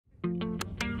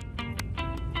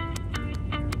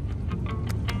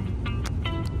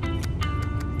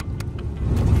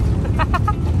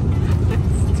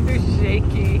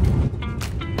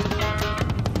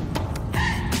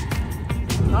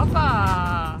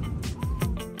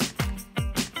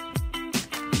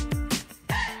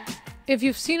If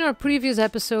you've seen our previous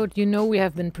episode, you know we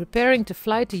have been preparing to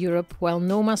fly to Europe while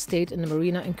Nohma stayed in the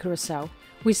Marina in Curaçao.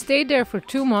 We stayed there for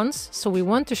 2 months, so we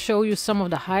want to show you some of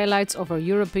the highlights of our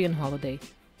European holiday.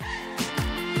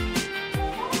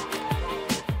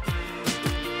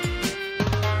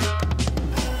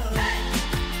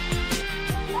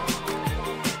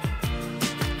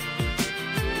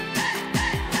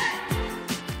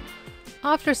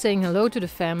 After saying hello to the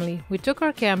family, we took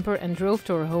our camper and drove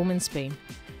to our home in Spain.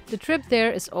 The trip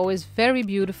there is always very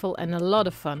beautiful and a lot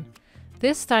of fun.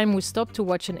 This time we stopped to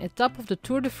watch an etape of the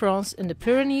Tour de France in the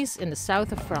Pyrenees in the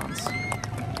south of France.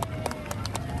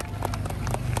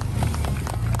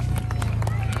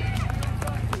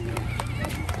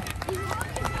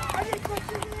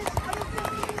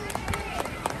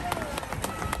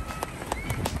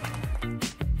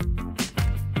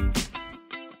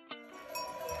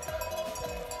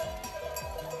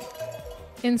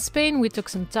 In Spain we took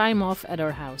some time off at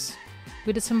our house.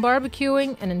 We did some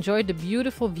barbecuing and enjoyed the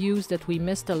beautiful views that we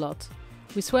missed a lot.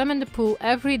 We swam in the pool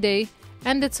every day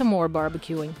and did some more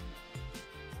barbecuing.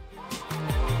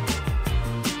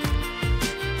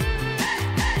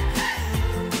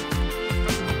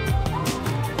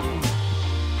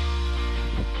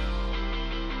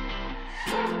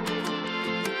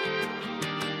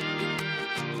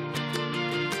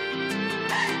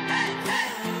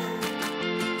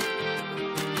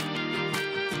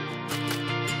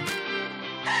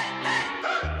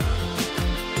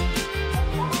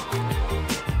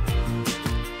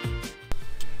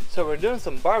 So we're doing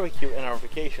some barbecue in our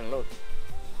vacation, look.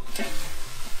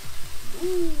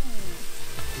 Ooh.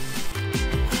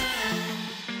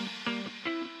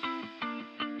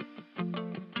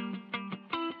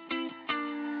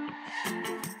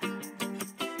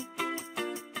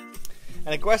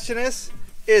 And the question is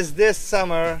this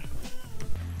summer?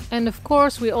 And of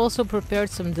course we also prepared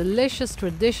some delicious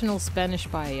traditional Spanish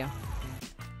paella.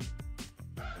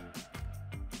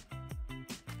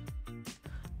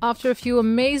 After a few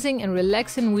amazing and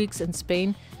relaxing weeks in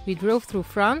Spain, we drove through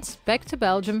France, back to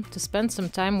Belgium to spend some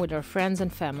time with our friends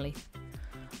and family.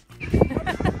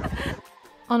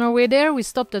 On our way there, we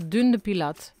stopped at Dune de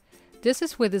Pilat. This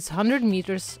is, with its 100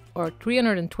 meters or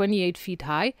 328 feet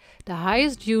high, the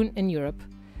highest dune in Europe.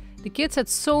 The kids had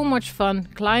so much fun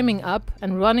climbing up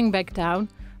and running back down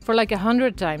for like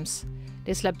 100 times.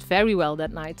 They slept very well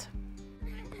that night.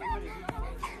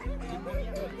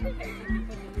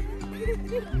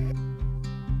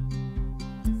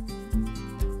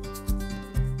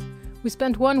 We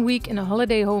spent 1 week in a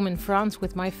holiday home in France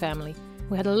with my family.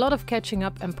 We had a lot of catching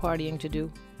up and partying to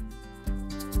do.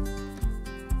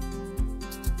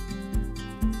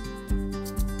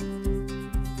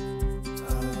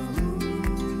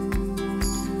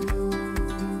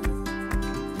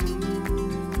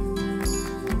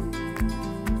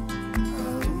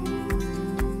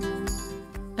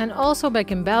 And also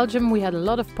back in Belgium we had a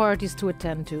lot of parties to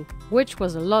attend to, which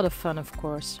was a lot of fun, of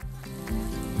course.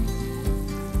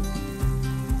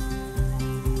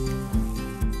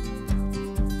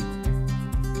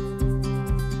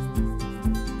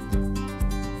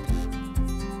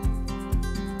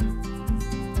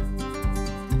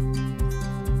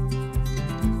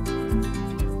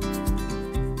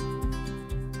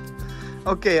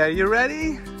 Okay, are you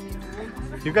ready?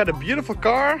 You got a beautiful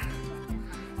car.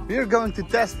 We are going to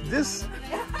test this.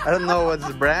 I don't know what's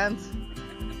the brand.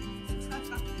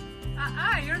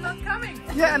 You're not coming.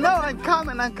 Yeah, no, I'm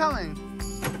coming. I'm going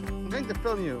to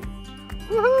film you.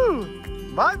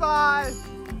 Woohoo! Bye bye.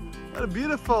 What a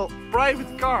beautiful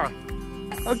private car.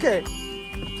 Okay.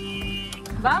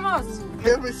 Vamos.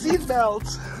 Get my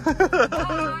seatbelt.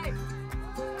 Bye.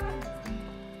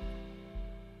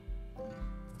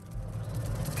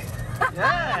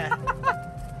 Yeah.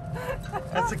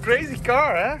 That's a crazy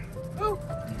car, huh? Ooh.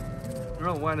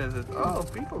 Oh, what is it? Oh,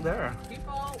 people there.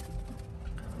 People.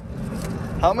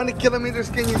 How many kilometers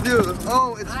can you do?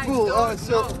 Oh, it's full. Oh, it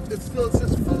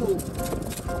says full.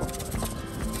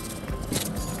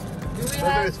 Do we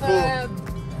Whether it's have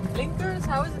blinkers?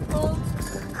 How is it called?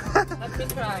 Let me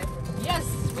try. Yes,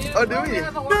 we Oh, do we?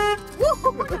 have a horn.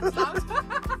 Woo, that's loud.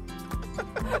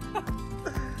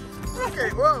 Okay,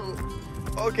 whoa.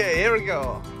 Okay, here we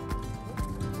go.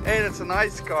 Hey, that's a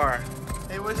nice car.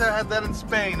 Hey, wish I had that in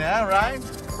Spain, huh? Right?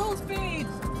 Full speed.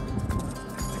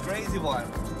 The crazy one.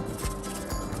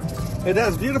 It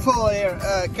has beautiful air.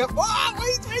 Oh,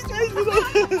 wait!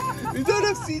 We don't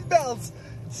have seat belts,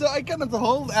 so I cannot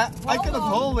hold. I cannot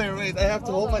hold there. Wait, I have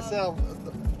to hold myself.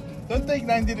 Don't take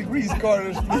 90 degrees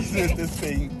corners, please, with this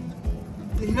thing.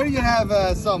 Here you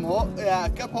have some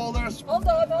cup holders. Hold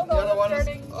on, The other one is,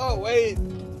 oh wait.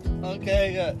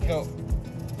 Okay, go.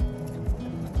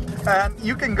 And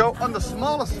you can go on the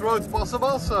smallest roads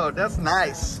possible, so that's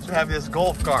nice to have this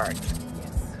golf cart.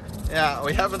 Yeah,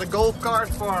 we have the golf cart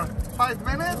for 5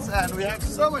 minutes and we have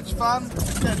so much fun.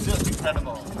 That's just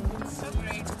incredible. It's so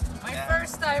great. My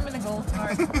first time in a golf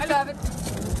cart. I love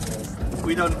it.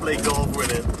 We don't play golf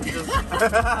with it. We,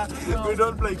 just we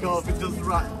don't play golf, we just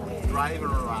drive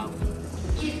around.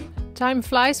 Time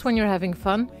flies when you're having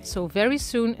fun, so very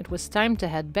soon it was time to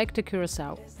head back to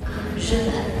Curaçao.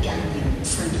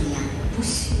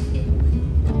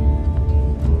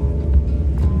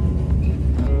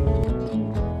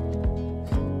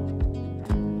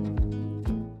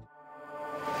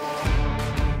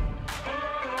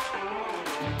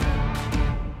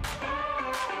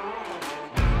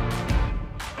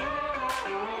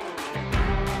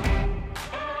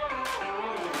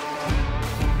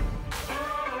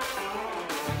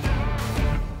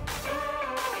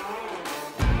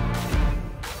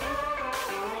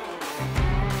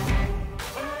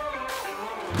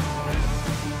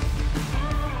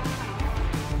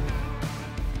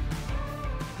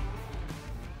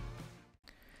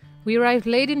 We arrived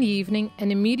late in the evening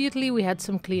and immediately we had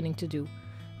some cleaning to do.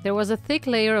 There was a thick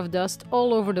layer of dust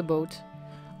all over the boat.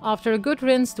 After a good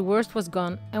rinse, the worst was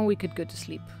gone and we could go to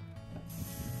sleep.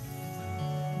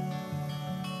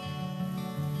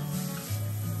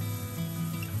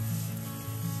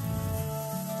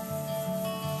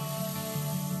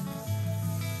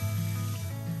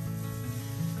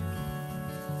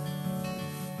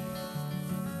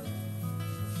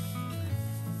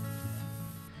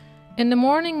 In the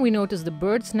morning we noticed a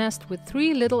bird's nest with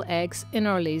 3 little eggs in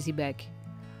our lazy bag.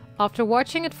 After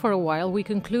watching it for a while, we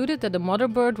concluded that the mother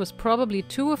bird was probably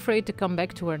too afraid to come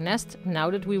back to her nest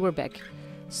now that we were back.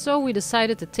 So we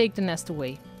decided to take the nest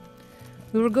away.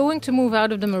 We were going to move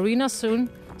out of the marina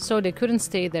soon, so they couldn't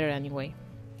stay there anyway.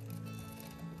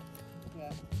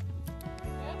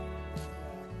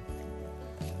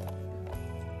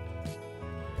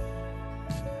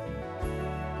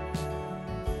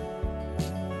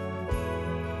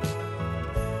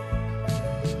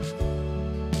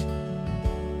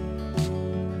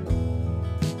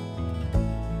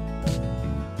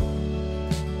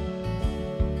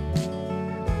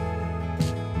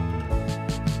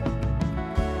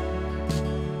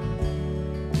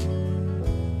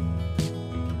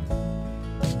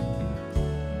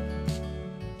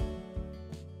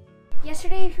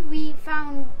 Yesterday we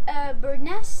found a bird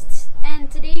nest,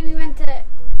 and today we went to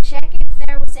check if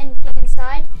there was anything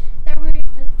inside. There were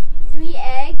 3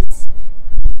 eggs.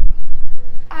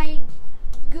 I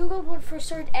googled what for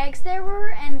sort of eggs there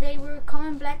were, and they were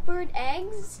common blackbird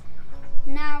eggs.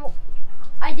 Now,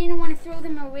 I didn't want to throw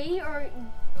them away or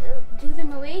do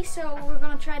them away, so we're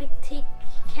gonna try to take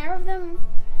care of them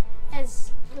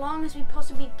as long as we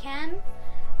possibly can.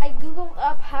 I googled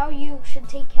up how you should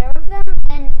take care of them,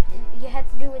 and you had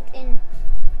to do it in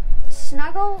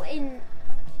snuggle in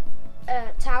a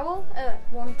towel, a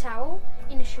warm towel,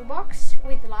 in a shoebox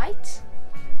with light.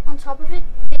 On top of it,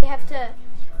 they have to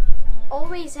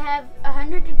always have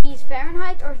 100 degrees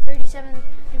Fahrenheit or 37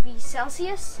 degrees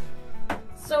Celsius.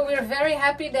 So we're very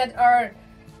happy that our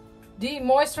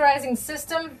demoisturizing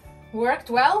system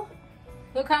worked well.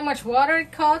 Look how much water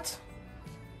it caught.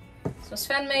 So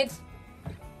Sven made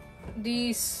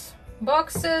these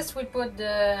boxes. We put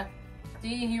the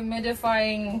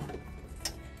dehumidifying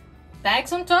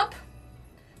bags on top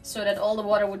so that all the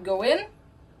water would go in,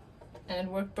 and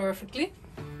it worked perfectly.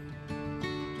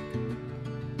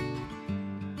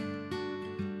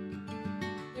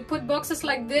 We put boxes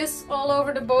like this all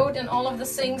over the boat and all of the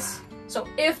sinks, so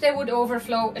if they would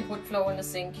overflow, it would flow in the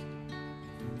sink.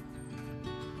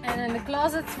 And in the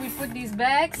closets we put these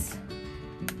bags,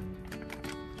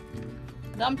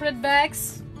 dump red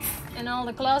bags, in all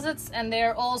the closets, and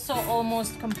they're also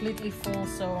almost completely full,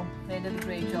 so they did a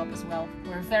great job as well.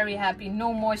 We're very happy,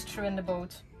 no moisture in the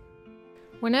boat.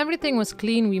 When everything was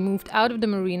clean, we moved out of the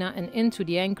marina and into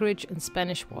the anchorage in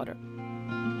Spanish water.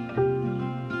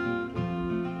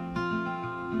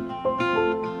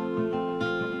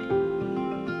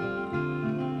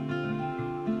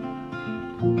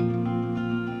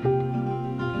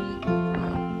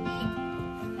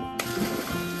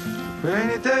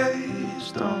 Rainy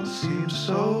days don't seem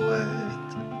so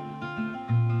wet.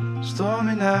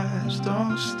 Stormy nights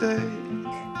don't stay.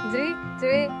 3,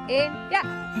 2, 1, ja!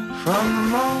 From the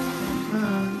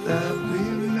moment that we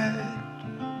met,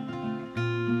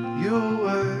 you were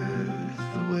worth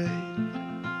the wait.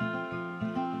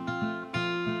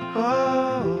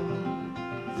 Oh,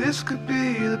 this could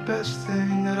be the best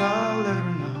thing that I'll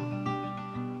ever know.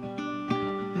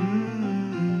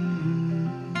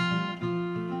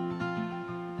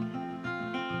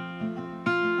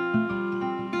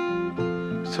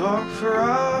 talk for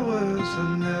hours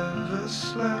and never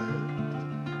slept.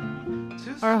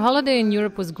 Our holiday in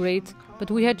Europe was great,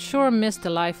 but we had sure missed the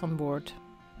life on board.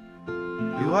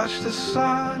 We watched the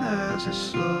sun as it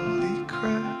slowly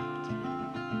crept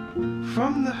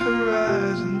from the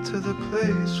horizon to the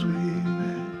place we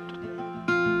met.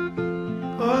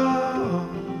 Oh,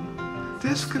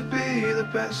 this could be the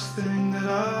best thing that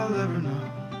I'll ever know.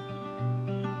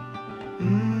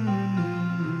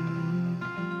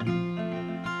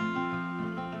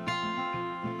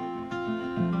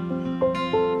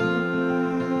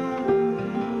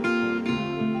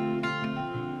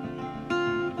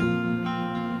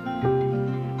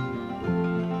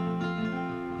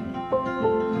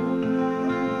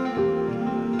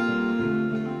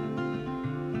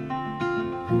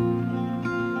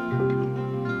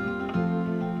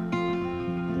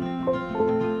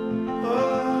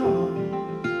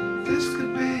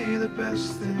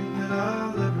 Best thing that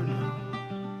I'll ever know.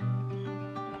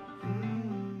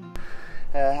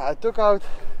 I took out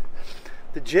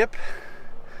the jib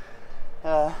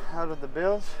out of the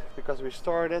bilge because we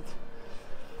stored it.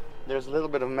 There's a little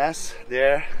bit of mess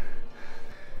there.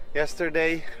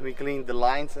 Yesterday we cleaned the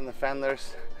lines and the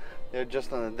fenders. They're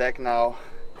just on the deck now.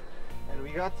 And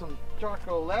we got some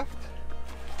charcoal left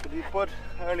that we put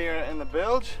earlier in the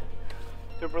bilge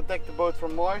to protect the boat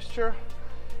from moisture.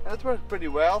 And it worked pretty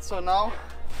well, so now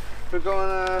we're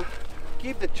gonna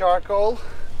keep the charcoal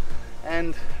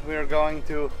and we're going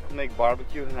to make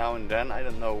barbecue now and then. I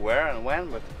don't know where and when,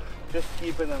 but just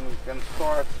keep it and we can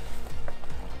store it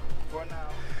for now.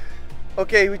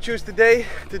 Okay, we choose today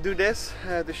to do this,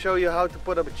 to show you how to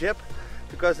put up a jib,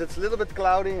 because it's a little bit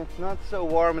cloudy, it's not so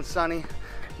warm and sunny,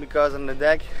 because on the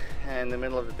deck in the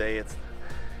middle of the day it's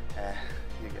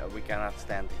we cannot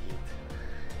stand the heat.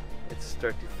 It's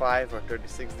 35 or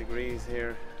 36 degrees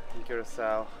here in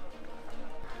Curaçao.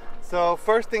 So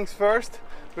first things first,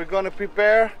 we're going to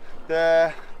prepare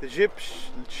the jib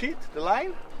sheet, the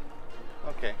line.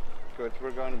 Okay, good,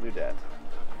 we're going to do that.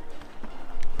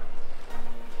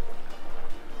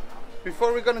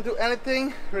 Before we're going to do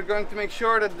anything, we're going to make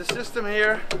sure that the system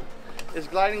here is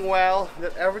gliding well,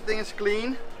 that everything is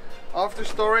clean after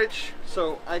storage.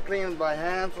 So I clean it by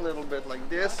hand a little bit like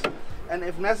this, and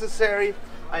if necessary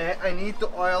I need to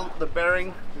oil the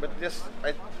bearing, but this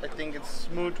I think it's a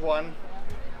smooth one.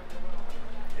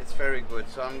 It's very good.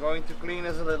 So I'm going to clean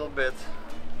this a little bit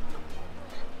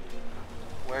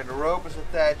where the rope is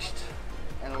attached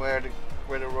and where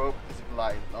the rope is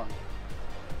glided on.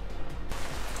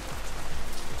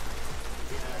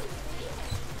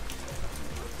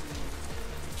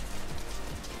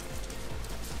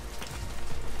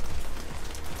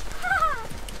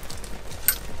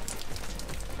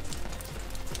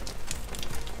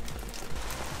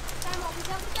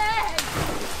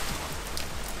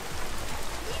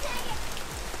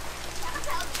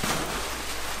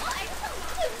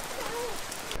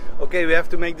 Okay, we have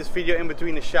to make this video in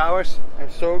between the showers. I'm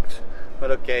soaked, but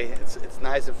okay, it's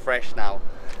nice and fresh now.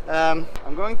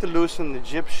 I'm going to loosen the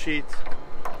jib sheet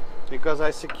because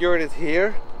I secured it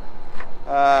here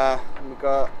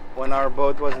because when our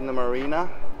boat was in the marina.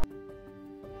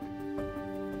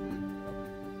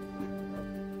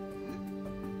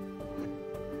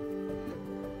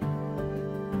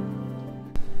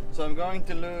 So I'm going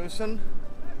to loosen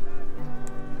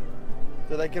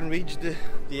so that I can reach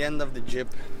the end of the jib.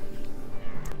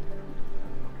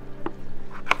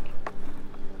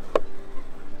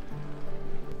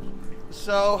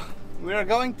 So we are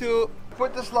going to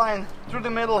put this line through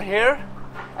the middle here,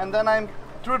 and then I'm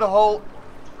through the hole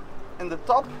in the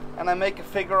top, and I make a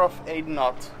figure of 8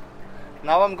 knots.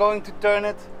 Now I'm going to turn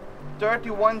it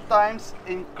 31 times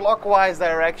in clockwise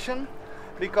direction,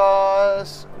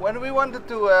 because when we want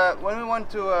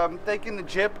to take in the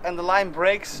jib and the line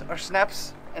breaks or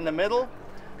snaps in the middle,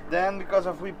 then because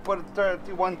if we put it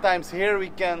 31 times here, we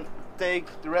can take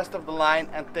the rest of the line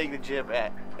and take the jib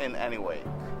in anyway.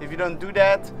 If you don't do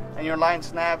that and your line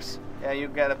snaps, yeah, you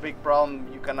get a big problem.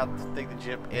 You cannot take the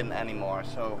jib in anymore.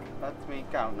 So let me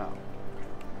count now.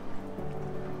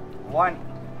 1.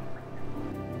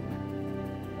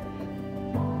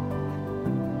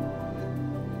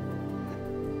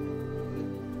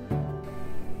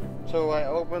 So I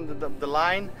opened the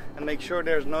line and make sure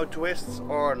there's no twists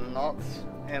or knots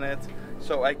in it,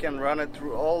 so I can run it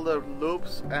through all the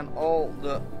loops and all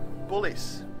the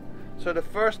pulleys. So the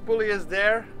first pulley is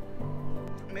there.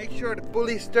 Make sure the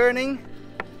pulley is turning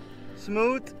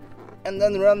smooth, and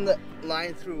then run the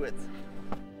line through it.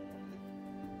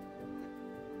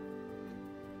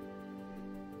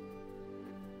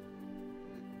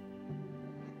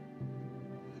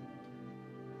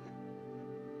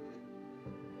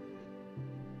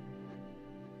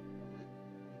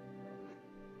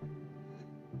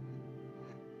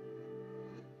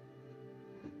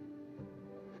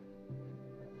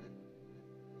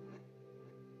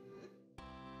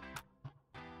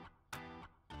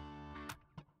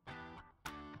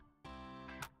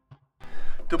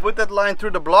 To put that line through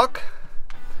the block,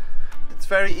 it's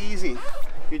very easy.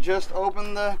 You just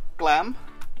open the clam,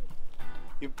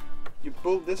 you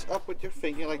pull this up with your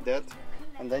finger like that,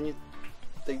 and then you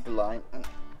take the line and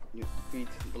you feed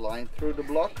the line through the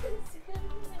block.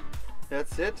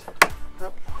 That's it.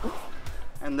 Up.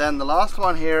 And then the last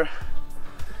one here,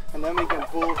 and then we can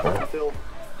pull until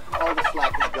all the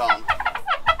slack is gone.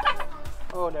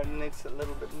 Oh, that needs a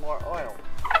little bit more oil.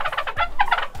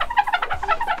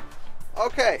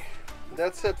 Okay,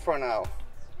 that's it for now.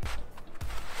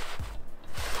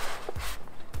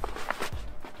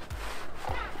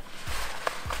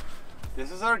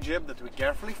 This is our jib that we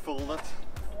carefully folded.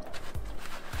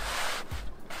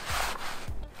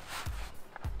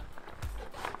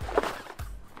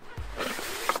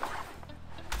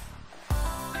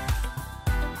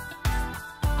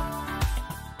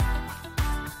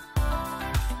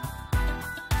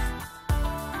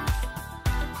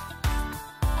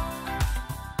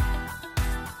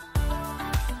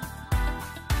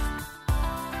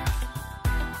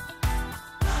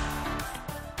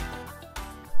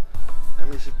 Let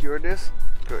me secure this.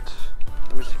 Good.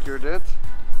 Let me secure that.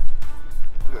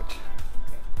 Good.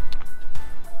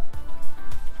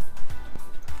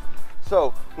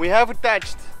 So we have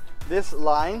attached this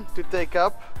line to take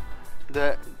up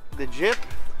the jib,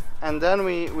 and then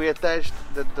we attached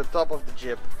the top of the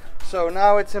jib. So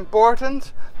now it's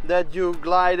important that you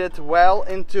glide it well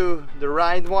into the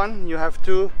right one. You have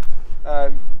two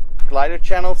glider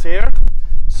channels here.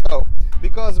 So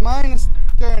because mine is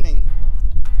turning,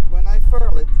 when I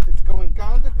furl it, it's going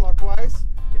counterclockwise.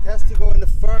 It has to go in the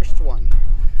first one,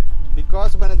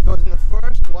 because when it goes in the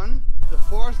first one, the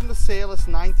force on the sail is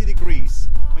 90 degrees.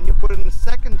 When you put it in the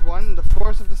second one, the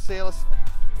force of the sail is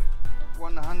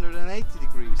 180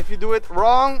 degrees. If you do it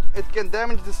wrong, it can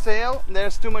damage the sail.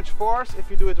 There's too much force. If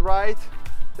you do it right,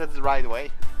 that's the right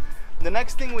way. The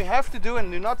next thing we have to do, and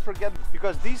do not forget,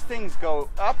 because these things go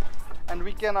up and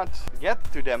we cannot get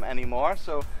to them anymore,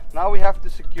 so now we have to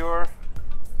secure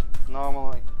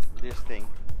normally this thing.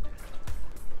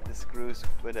 The screws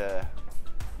with a,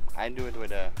 I do it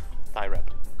with a tie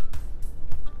wrap.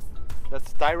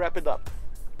 Let's tie wrap it up.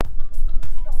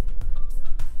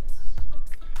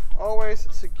 Always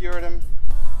secure them,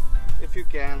 if you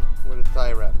can, with a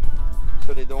tie wrap,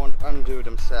 so they don't undo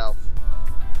themselves.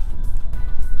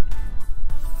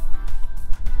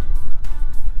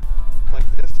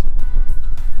 Like this,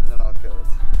 and then I'll cut it.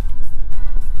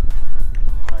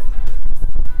 Right here.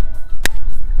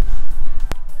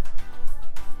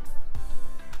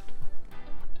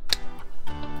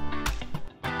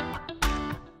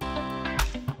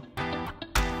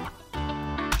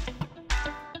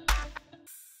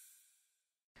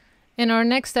 In our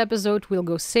next episode, we'll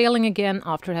go sailing again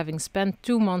after having spent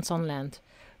 2 months on land.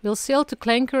 We'll sail to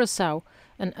Curaçao,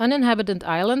 an uninhabited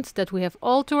island that we have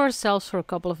all to ourselves for a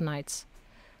couple of nights.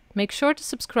 Make sure to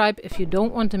subscribe if you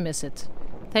don't want to miss it.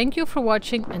 Thank you for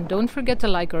watching, and don't forget to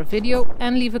like our video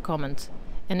and leave a comment.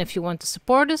 And if you want to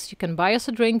support us, you can buy us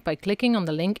a drink by clicking on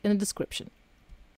the link in the description.